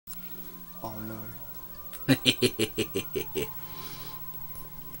Oh no.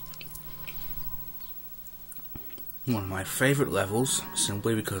 One of my favourite levels,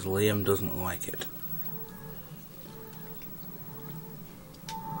 simply because Liam doesn't like it.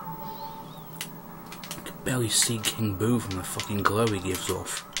 I can barely see King Boo from the fucking glow he gives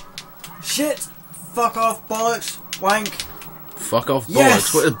off. Shit! Fuck off, bollocks! Wank! Fuck off, bollocks.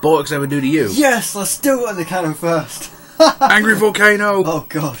 Yes! What did bollocks ever do to you? Yes! I still got the cannon first! Angry volcano! Oh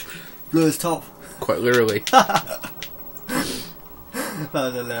god. Blew his top. Quite literally. That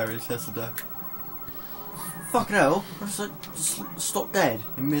was hilarious yesterday. Fucking hell. I just stopped dead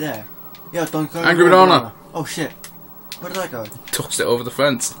in midair. Yeah, don't go. Angry banana! Oh shit. Where did I go? Tossed it over the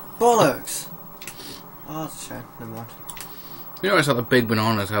fence. Bollocks! Oh, that's a shame. Never mind. You notice how the big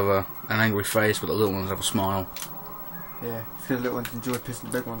bananas have an angry face, but the little ones have a smile. Yeah, because the little ones enjoy pissing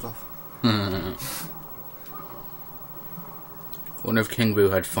the big ones off. Wonder if King Boo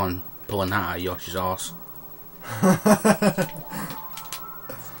had fun pulling that out of Yoshi's arse.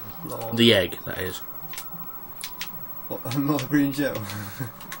 The egg, that is. What, not a green shell?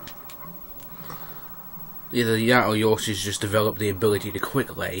 Either that or Yoshi's just developed the ability to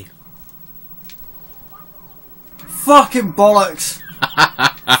quick lay. Fucking bollocks!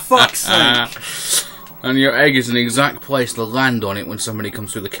 Fuck's sake! And your egg is an exact place to land on it when somebody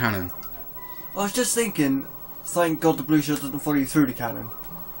comes through the cannon. I was just thinking, thank God the blue shell doesn't follow you through the cannon.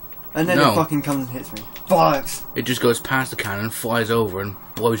 And then No. it fucking comes and hits me. Bollocks! It just goes past the cannon, flies over, and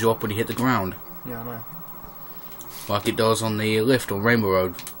blows you up when you hit the ground. Yeah, I know. Like it does on the lift on Rainbow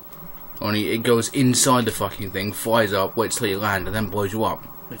Road. Only it goes inside the fucking thing, flies up, waits till you land, and then blows you up.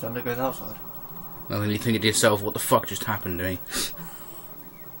 The thunder goes outside. And then you think to yourself, what the fuck just happened to me?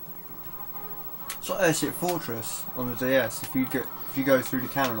 It's like Airship Fortress on the DS. If you go through the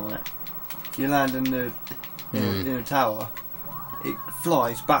cannon on it, you land in the tower. It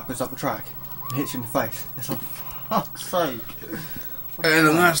flies backwards up the track and hits you in the face. It's like, fuck's sake. And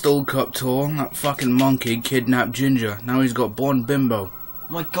the last old cup tour, that fucking monkey kidnapped Ginger. Now he's got Blonde Bimbo.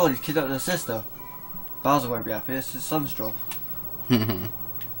 My god, he's kidnapped her sister. Bowser won't be happy. It's his son's job.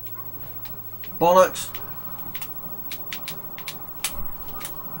 Bollocks.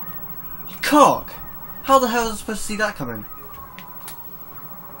 You cock. How the hell is I supposed to see that coming?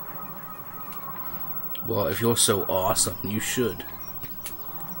 Well, if you're so awesome, you should.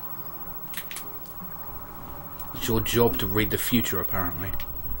 It's your job to read the future, apparently.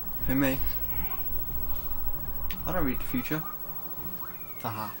 Who, me? I don't read the future.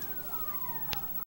 Haha.